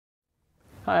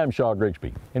Hi, I'm Shaw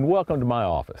Grigsby, and welcome to my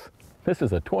office. This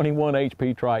is a 21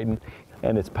 HP Triton,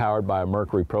 and it's powered by a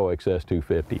Mercury Pro XS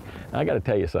 250. I got to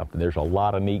tell you something, there's a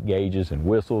lot of neat gauges and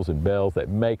whistles and bells that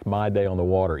make my day on the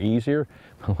water easier.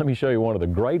 Let me show you one of the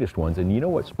greatest ones, and you know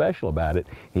what's special about it?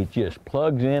 It just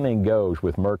plugs in and goes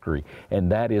with Mercury,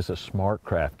 and that is a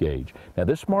SmartCraft gauge. Now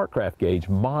this SmartCraft gauge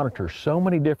monitors so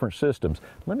many different systems.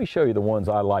 Let me show you the ones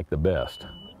I like the best.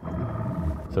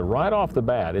 So right off the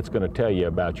bat, it's going to tell you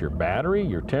about your battery,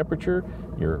 your temperature,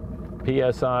 your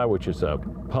PSI, which is a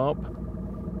pump,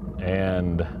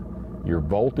 and your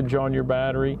voltage on your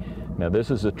battery. Now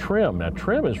this is a trim. Now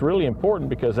trim is really important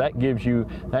because that can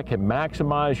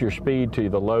maximize your speed to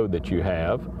the load that you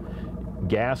have.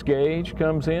 Gas gauge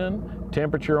comes in,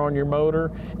 temperature on your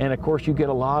motor, and of course you get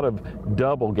a lot of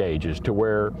double gauges to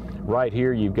where right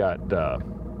here you've got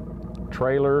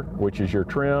trailer, which is your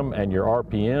trim and your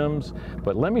RPMs.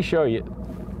 But let me show you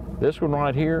this one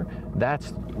right here.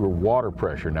 That's your water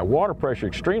pressure. Now water pressure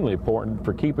is extremely important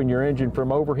for keeping your engine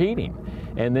from overheating.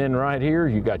 And then right here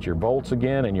you got your volts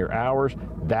again and your hours.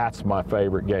 That's my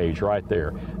favorite gauge right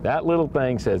there. That little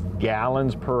thing says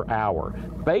gallons per hour.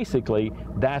 Basically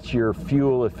that's your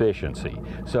fuel efficiency.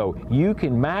 So you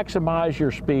can maximize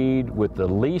your speed with the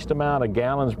least amount of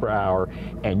gallons per hour,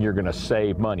 and you're going to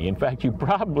save money. In fact, you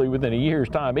probably within a year's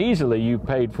time easily you've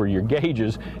paid for your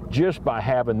gauges just by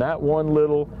having that one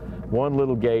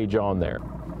little gauge on there.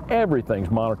 Everything's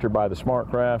monitored by the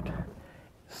SmartCraft.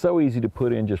 So easy to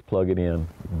put in, just plug it in.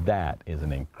 That is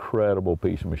an incredible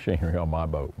piece of machinery on my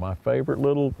boat. My favorite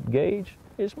little gauge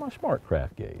is my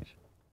SmartCraft gauge.